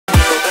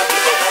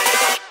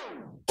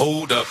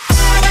Hold up.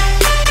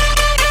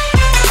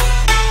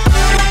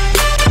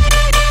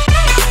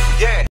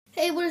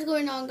 Hey, what is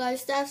going on,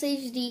 guys? Staffs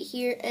HD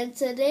here, and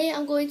today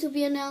I'm going to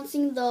be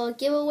announcing the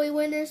giveaway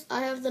winners.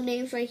 I have the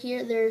names right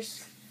here.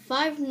 There's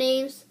 5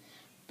 names,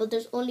 but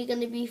there's only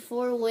going to be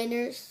 4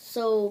 winners.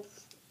 So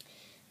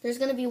there's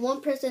going to be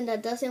one person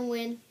that doesn't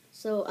win.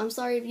 So I'm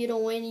sorry if you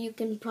don't win. You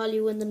can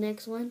probably win the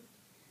next one.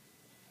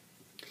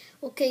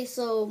 Okay,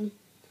 so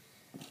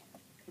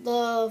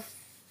the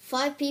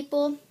 5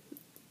 people,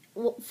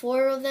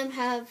 4 of them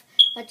have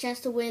a chance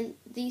to win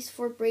these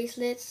 4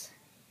 bracelets.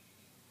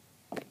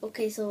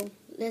 Okay, so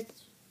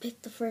let's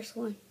pick the first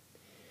one.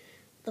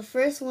 The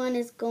first one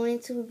is going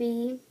to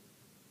be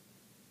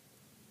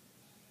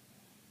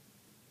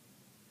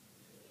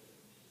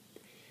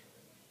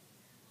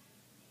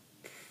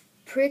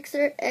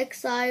Prixer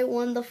XI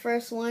won the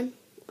first one.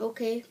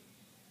 Okay.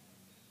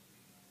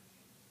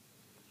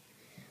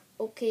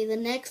 Okay, the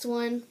next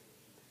one.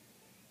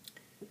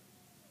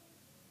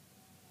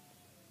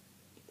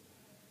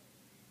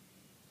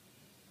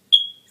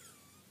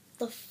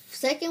 The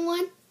second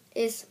one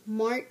is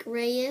Mark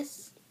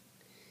Reyes.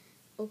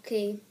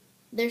 Okay,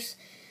 there's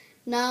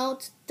now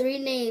 3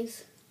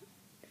 names.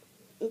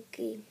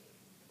 Okay,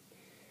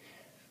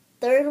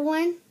 third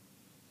one,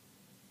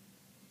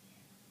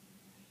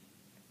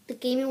 the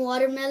Gaming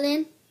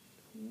Watermelon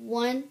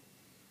won.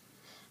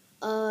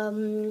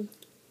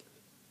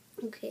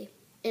 Okay,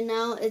 and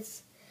now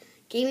it's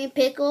Gaming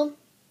Pickle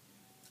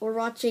or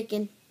Raw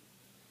Chicken.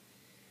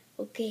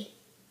 Okay,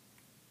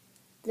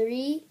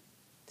 3,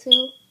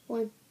 2,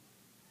 1.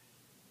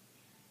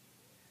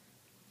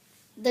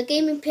 The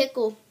Gaming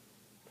Pickle.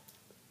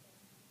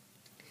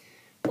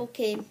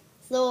 Okay,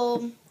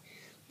 so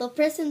the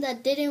person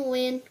that didn't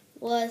win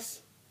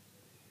was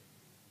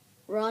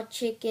Raw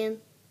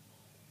Chicken.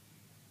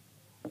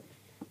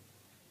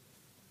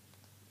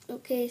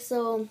 Okay,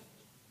 so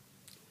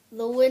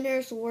the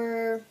winners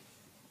were,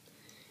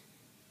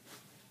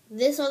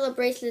 these are the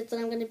bracelets that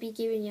I'm going to be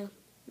giving you.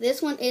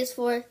 This one is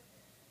for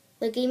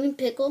the Gaming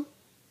Pickle.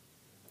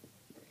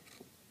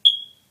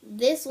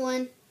 This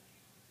one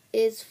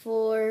is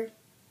for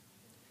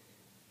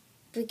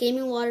the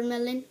Gaming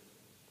Watermelon.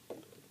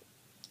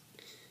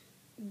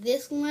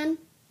 This one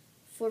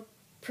for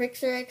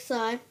Prixer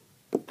XI.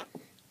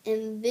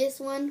 And this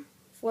one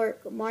for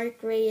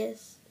Mark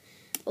Reyes.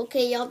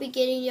 Okay, y'all be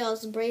getting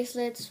y'all's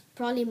bracelets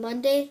probably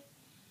Monday.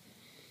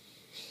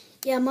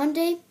 Yeah,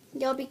 Monday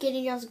y'all be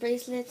getting y'all's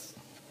bracelets.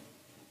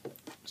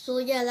 So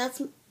yeah,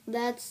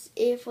 that's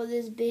it for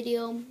this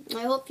video.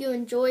 I hope you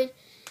enjoyed,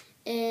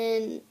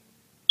 and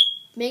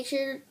make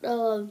sure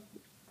tell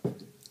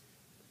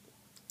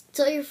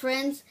your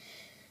friends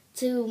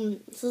to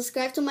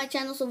subscribe to my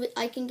channel so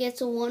I can get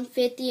to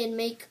 150 and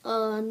make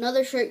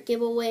another shirt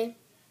giveaway.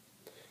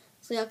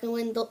 So y'all can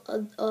win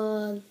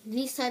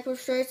these type of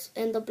shirts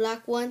and the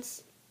black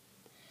ones.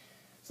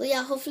 So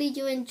yeah, hopefully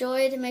you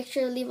enjoyed. Make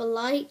sure to leave a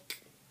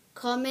like,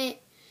 comment,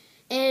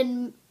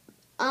 and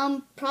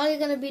I'm probably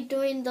going to be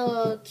doing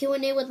the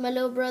Q&A with my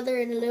little brother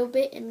in a little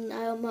bit, and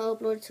I'm going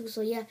to upload too.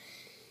 So yeah.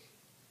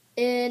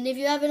 And if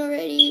you haven't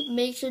already,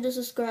 make sure to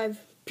subscribe.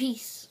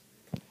 Peace.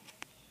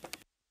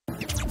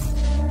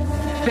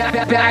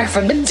 Back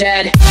from the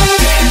dead.